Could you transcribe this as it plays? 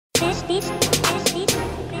Holiday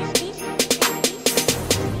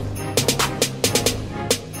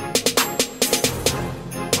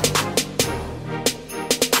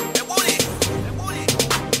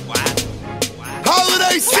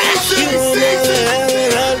season!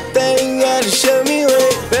 Show me way.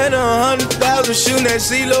 Bet 100,000 shooting that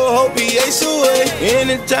CeeLo, hope he ace away.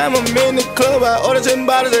 Anytime I'm in the club, I order 10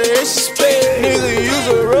 bottles of Ace Spade. Nigga, use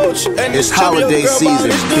a roach. And it's holiday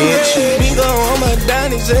season, bitch.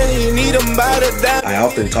 I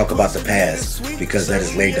often talk about the past because that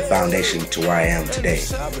has laid the foundation to where I am today.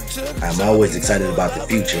 I'm always excited about the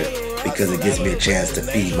future because it gives me a chance to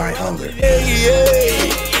feed my hunger.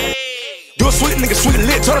 You a sweet nigga, sweet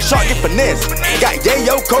lit, turn a shot, get finesse. Got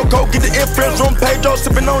yayo, coco, get the influence from Pedro,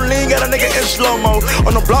 sipping on lean, got a nigga in slow-mo.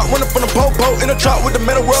 On the block, running from the po-po, in the trap with the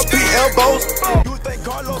metal world P elbows.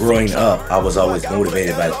 Growing up, I was always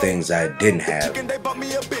motivated by the things I didn't have.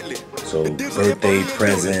 So birthday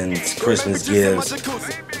presents, Christmas gifts,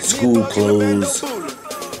 school clothes,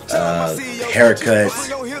 haircuts.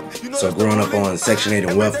 So growing up on Section 8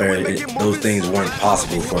 and welfare, those things weren't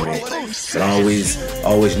possible for me. But I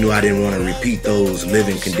always knew I didn't want to repeat those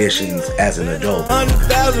living conditions as an adult.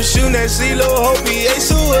 100,000 shooting that CeeLo, hope he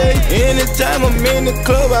ace away. Anytime I'm in the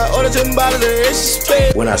club, I order 10 bottles of Ace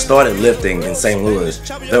Spade. When I started lifting in St. Louis,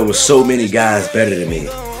 there were so many guys better than me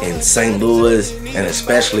in St. Louis and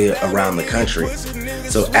especially around the country.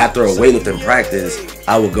 So after a weightlifting practice,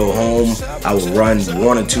 I would go home, I would run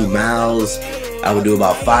 1 or 2 miles, I would do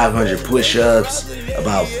about 500 push-ups,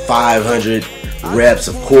 about 500 reps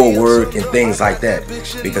of core work and things like that,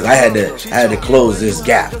 because I had to close this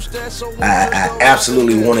gap. I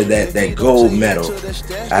absolutely wanted that gold medal.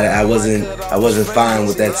 I wasn't fine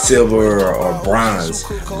with that silver or bronze.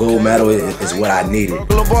 Gold medal is what I needed.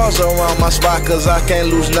 Bars around my spot cause I can't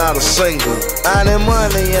lose not a single. I need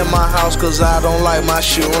money in my house cause I don't like my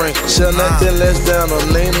shoe wrinkle. Sell nothing less than a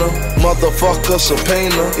Nina, motherfucker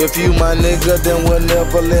subpoena. If you my nigga, then we'll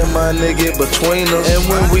never let my nigga between us. And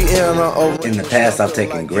when we in the past, I've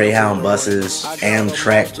taken Greyhound buses,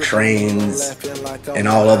 Amtrak trains, and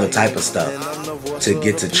all other type of stuff to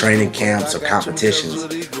get to training camps or competitions.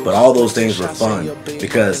 But all those things were fun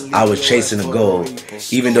because I was chasing a goal.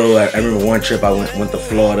 Even though I remember one trip I went to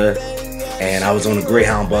Florida and I was on a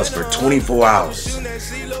Greyhound bus for 24 hours.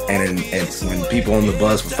 And when people on the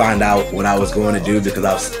bus would find out what I was going to do, because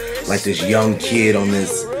I was like this young kid on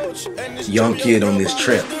this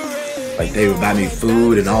trip. Like they would buy me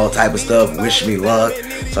food and all type of stuff, wish me luck.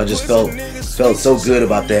 So I just felt so good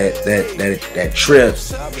about that trip,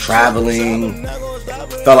 traveling.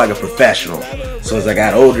 Felt like a professional. So as I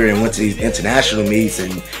got older and went to these international meets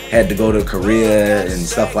and had to go to Korea and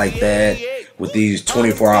stuff like that, with these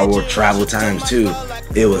 24-hour travel times too,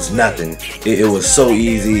 it was nothing. It was so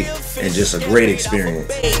easy and just a great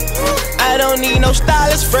experience. I don't need no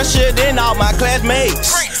stylist fresher than all my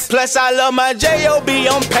classmates. Plus I love my J.O.B.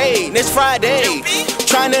 on paid. It's Friday.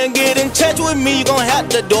 Trying to get in touch with me, you gon' have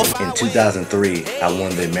to do. In 2003, I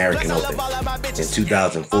won the American Open. In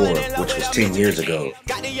 2004, which was 10 years ago,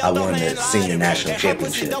 I won the Senior National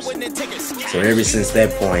Championships. So ever since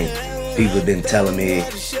that point, people have been telling me,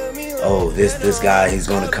 oh, this guy, he's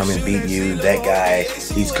gonna come and beat you. That guy,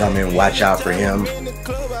 he's coming, watch out for him.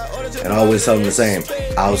 And I always tell them the same.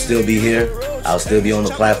 I'll still be here. I'll still be on the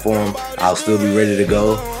platform. I'll still be ready to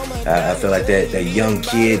go. I feel like that young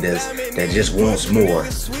kid that just wants more.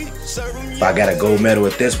 If I got a gold medal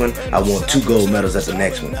at this one, I want 2 gold medals at the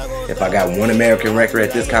next one. If I got 1 American record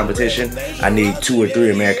at this competition, I need 2 or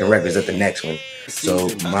 3 American records at the next one. So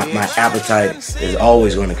my appetite is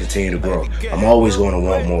always going to continue to grow. I'm always going to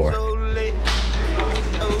want more.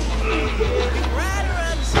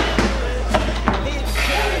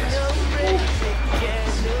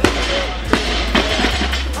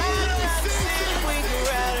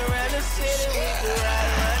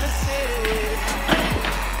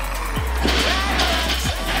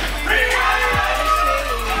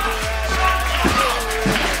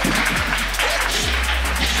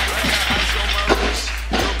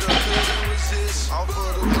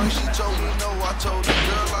 She told me no, I told the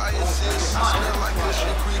girl I is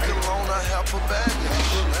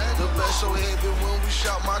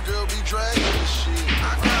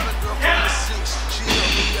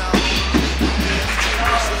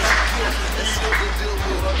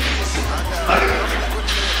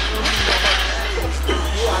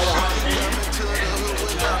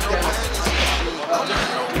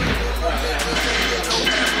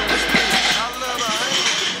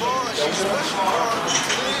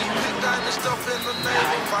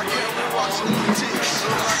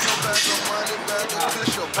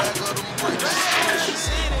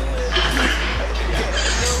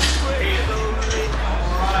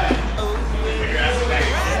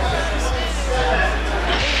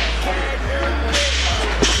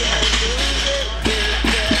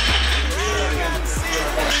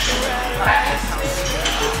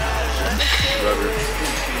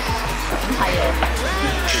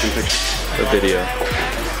video.